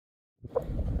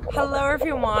Hello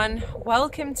everyone,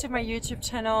 welcome to my YouTube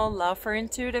channel Love for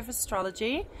Intuitive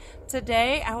Astrology.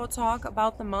 Today I will talk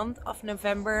about the month of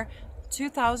November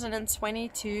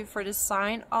 2022 for the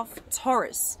sign of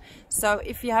Taurus. So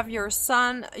if you have your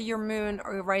sun, your moon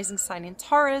or your rising sign in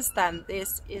Taurus, then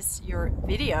this is your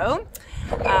video.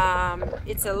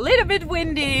 It's a little bit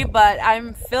windy, but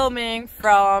I'm filming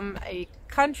from a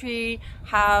country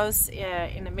house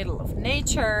in the middle of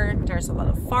nature. There's a lot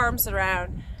of farms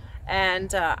around.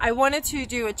 And I wanted to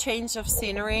do a change of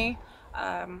scenery.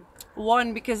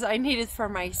 One, because I need it for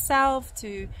myself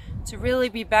to really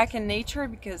be back in nature,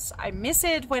 because I miss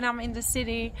it when I'm in the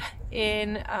city,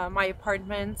 in my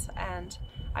apartment. And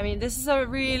I mean, this is a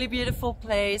really beautiful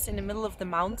place in the middle of the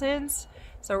mountains.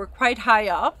 So we're quite high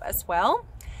up as well.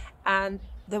 And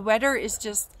the weather is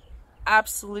just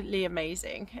absolutely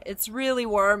amazing. It's really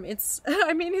warm.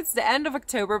 I mean, it's the end of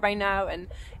October by now, and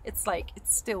it's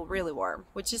still really warm,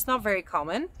 which is not very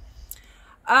common.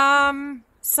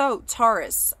 So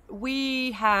Taurus,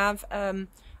 we have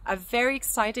a very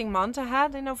exciting month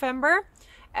ahead in November,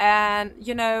 and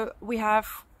you know, we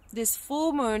have this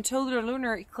full moon total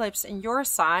lunar eclipse in your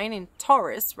sign in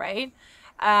Taurus, right?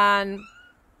 And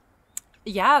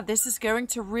yeah, this is going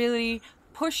to really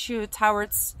push you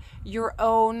towards your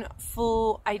own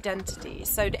full identity.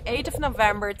 So the 8th of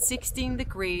November at 16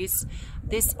 degrees,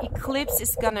 this eclipse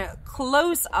is gonna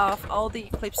close off all the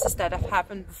eclipses that have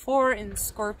happened before in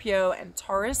Scorpio and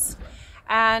Taurus.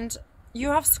 And you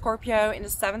have Scorpio in the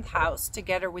 7th house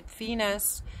together with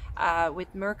Venus,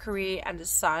 with Mercury and the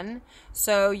Sun.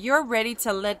 So you're ready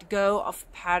to let go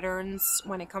of patterns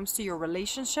when it comes to your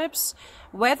relationships.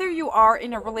 Whether you are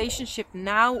in a relationship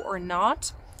now or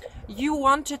not, you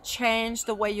want to change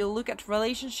the way you look at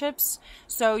relationships.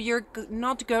 So you're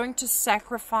not going to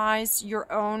sacrifice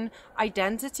your own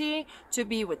identity to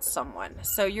be with someone.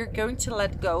 So you're going to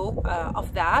let go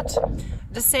of that.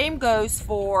 The same goes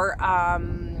for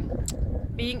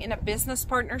being in a business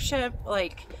partnership,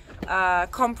 like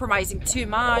compromising too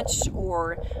much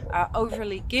or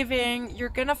overly giving. You're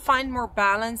gonna find more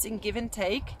balance in give and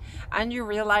take, and you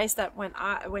realize that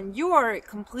when you are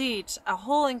a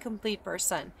whole and complete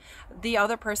person, the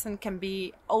other person can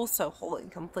be also whole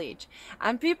and complete.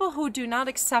 And people who do not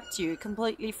accept you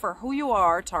completely for who you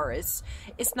are, Taurus,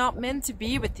 is not meant to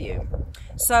be with you.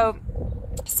 So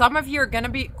some of you are going to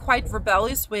be quite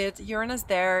rebellious with Uranus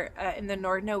there in the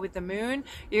north node with the moon.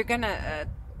 You're going to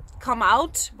come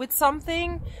out with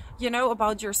something, you know,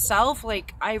 about yourself,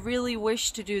 like, I really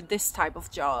wish to do this type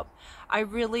of job. I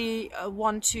really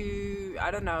want to, I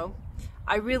don't know,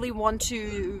 I really want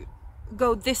to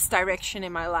go this direction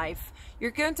in my life.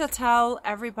 You're going to tell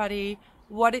everybody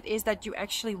what it is that you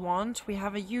actually want. We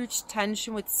have a huge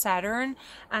tension with Saturn,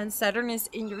 and Saturn is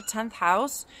in your 10th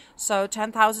house. So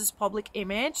 10th house is public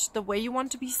image, the way you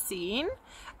want to be seen,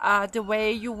 the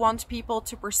way you want people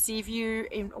to perceive you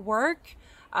in work.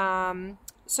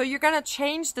 So you're gonna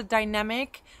change the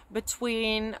dynamic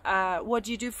between what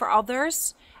you do for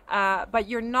others, but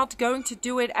you're not going to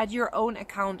do it at your own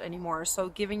account anymore. So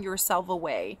giving yourself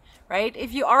away, right?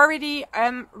 If you already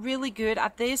really good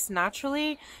at this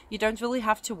naturally, you don't really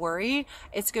have to worry.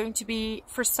 It's going to be,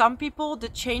 for some people, the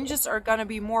changes are gonna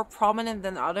be more prominent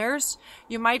than others.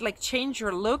 You might like change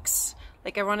your looks.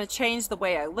 Like, I want to change the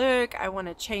way I look. I want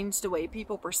to change the way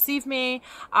people perceive me.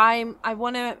 I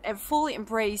want to fully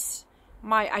embrace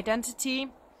my identity.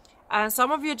 And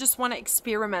some of you just want to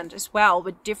experiment as well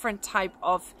with different type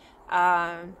of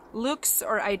looks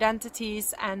or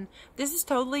identities. And this is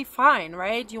totally fine,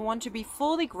 right? You want to be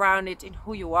fully grounded in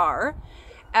who you are.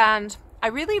 And I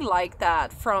really like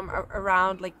that from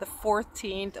around like the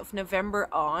 14th of November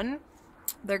on.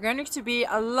 They're going to be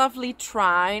a lovely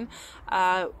trine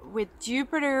with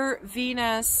Jupiter,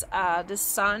 Venus, the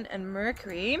Sun and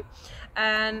Mercury.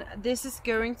 And this is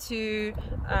going to,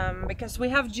 because we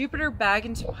have Jupiter back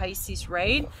into Pisces,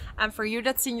 right? And for you,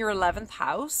 that's in your 11th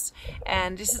house.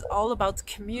 And this is all about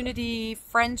community,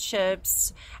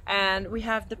 friendships. And we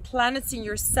have the planets in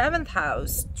your 7th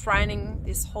house trining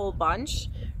this whole bunch,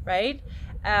 right?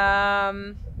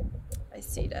 I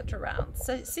see that around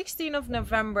 16th of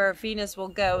November, Venus will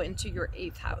go into your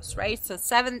 8th house, right? So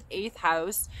 7th, 8th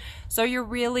house. So you're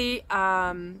really,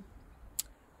 I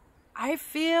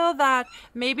feel that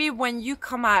maybe when you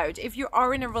come out, if you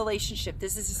are in a relationship,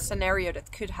 this is a scenario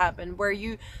that could happen where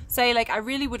you say like, I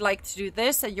really would like to do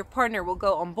this, and your partner will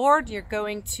go on board. You're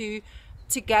going to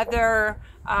together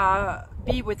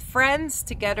be with friends,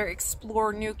 together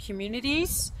explore new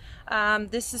communities.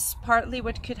 This is partly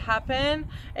what could happen.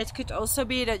 It could also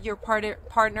be that your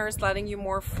partner is letting you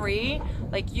more free,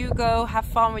 like you go have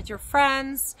fun with your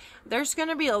friends. There's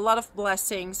gonna be a lot of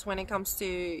blessings when it comes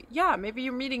to, yeah, maybe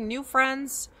you're meeting new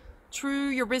friends through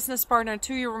your business partner,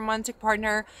 to your romantic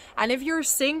partner. And if you're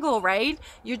single, right,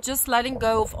 you're just letting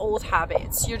go of old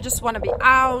habits. You just want to be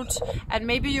out, and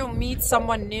maybe you'll meet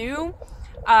someone new.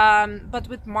 But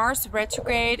with Mars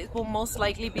retrograde, it will most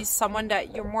likely be someone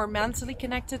that you're more mentally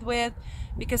connected with,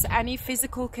 because any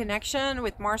physical connection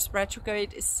with Mars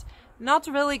retrograde is not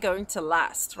really going to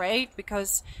last, right?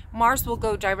 Because Mars will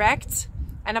go direct,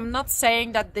 and I'm not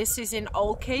saying that this is in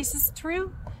all cases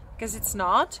true, because it's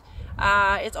not.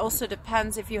 It also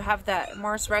depends if you have that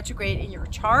Mars retrograde in your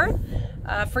chart.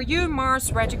 For you,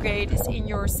 Mars retrograde is in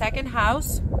your second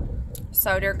house.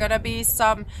 So there are gonna be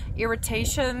some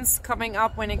irritations coming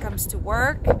up when it comes to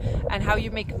work and how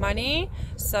you make money.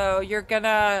 So you're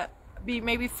gonna be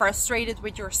maybe frustrated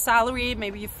with your salary.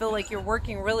 Maybe you feel like you're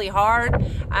working really hard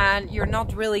and you're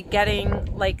not really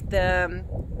getting like the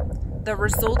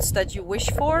results that you wish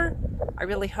for. I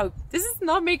really hope this is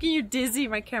not making you dizzy.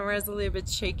 My camera is a little bit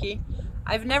shaky.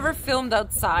 I've never filmed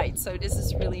outside, so this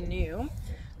is really new.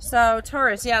 So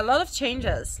Taurus, yeah, a lot of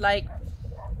changes, like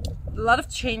a lot of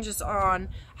changes on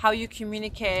how you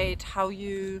communicate, how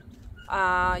you,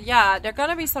 yeah, there are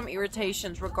gonna be some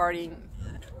irritations regarding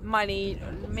money,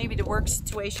 maybe the work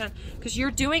situation, because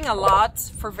you're doing a lot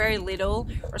for very little,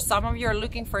 or some of you are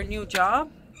looking for a new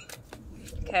job.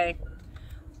 Okay.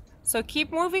 So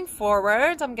keep moving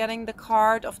forward. I'm getting the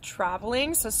card of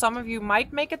traveling. So some of you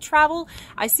might make a travel.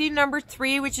 I see number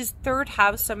 3, which is third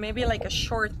house. So maybe like a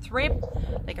short trip,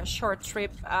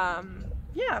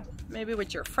 yeah, maybe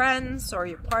with your friends or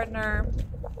your partner.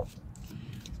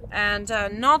 And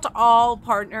not all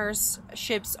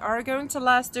partnerships are going to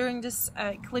last during this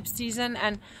eclipse season.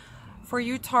 And for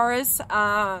you, Taurus,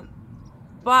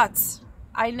 but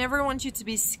I never want you to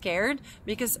be scared,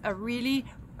 because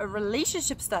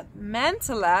relationships that meant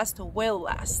to last will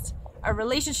last.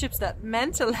 Relationships that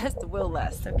meant to last will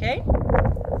last, okay?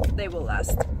 They will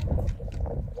last.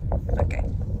 Okay.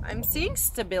 I'm seeing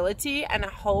stability and a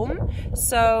home.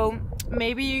 So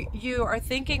maybe you are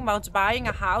thinking about buying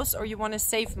a house, or you want to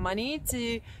save money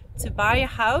to buy a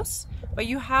house, but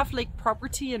you have like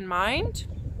property in mind.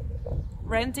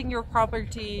 Renting your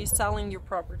property, selling your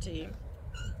property.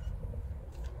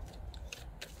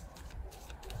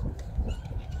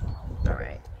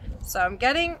 Alright, so I'm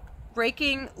getting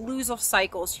breaking loose of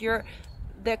cycles.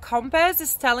 The compass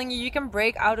is telling you can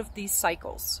break out of these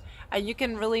cycles, and you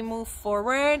can really move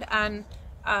forward and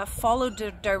follow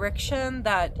the direction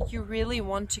that you really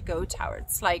want to go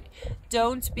towards. Like,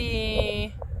 don't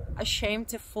be ashamed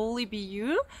to fully be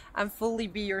you and fully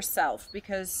be yourself,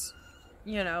 because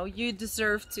you know you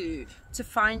deserve to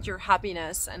find your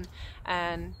happiness.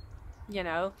 And you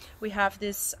know, we have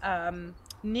this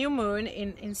new moon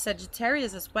in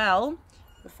Sagittarius as well,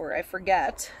 before I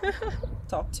forget.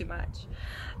 Talk too much.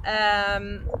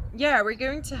 Yeah, we're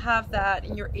going to have that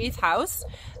in your 8th house.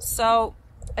 So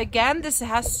again, this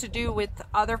has to do with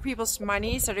other people's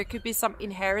money, so there could be some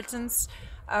inheritance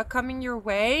coming your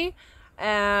way.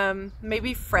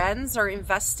 Maybe friends are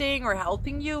investing or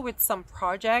helping you with some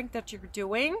project that you're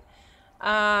doing.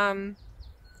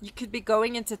 You could be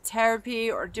going into therapy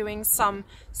or doing some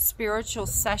spiritual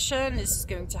session. This is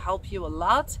going to help you a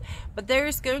lot. But there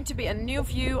is going to be a new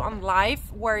view on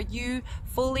life where you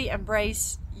fully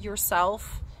embrace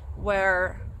yourself,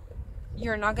 where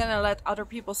you're not going to let other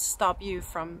people stop you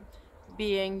from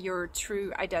being your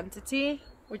true identity,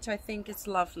 which I think is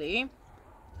lovely.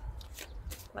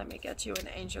 Let me get you an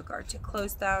angel card to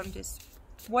close down this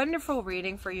wonderful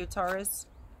reading for you, Taurus.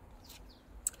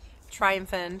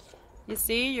 Triumphant. You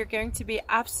see, you're going to be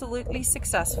absolutely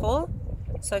successful.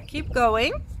 So keep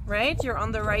going, right? You're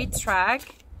on the right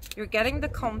track. You're getting the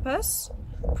compass.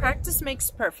 Practice makes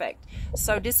perfect.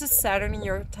 So this is Saturn in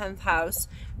your 10th house.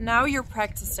 Now you're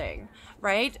practicing,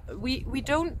 right? We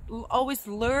don't always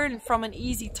learn from an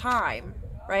easy time,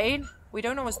 right? We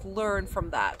don't always learn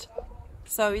from that.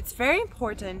 So it's very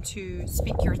important to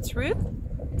speak your truth,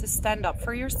 to stand up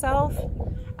for yourself,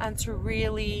 and to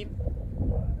really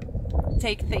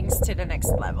take things to the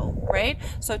next level, right?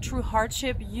 So through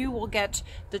hardship, you will get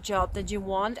the job that you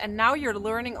want, and now you're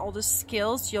learning all the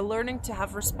skills, you're learning to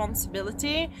have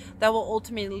responsibility that will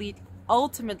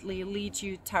ultimately lead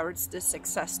you towards the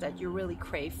success that you really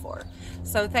crave for.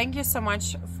 So thank you so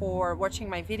much for watching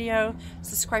my video.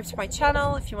 Subscribe to my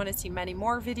channel if you want to see many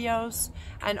more videos,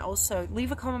 and also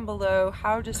leave a comment below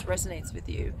how this resonates with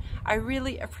you. I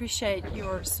really appreciate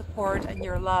your support and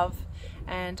your love,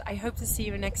 and I hope to see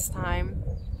you next time.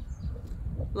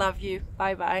 Love you.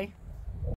 Bye bye.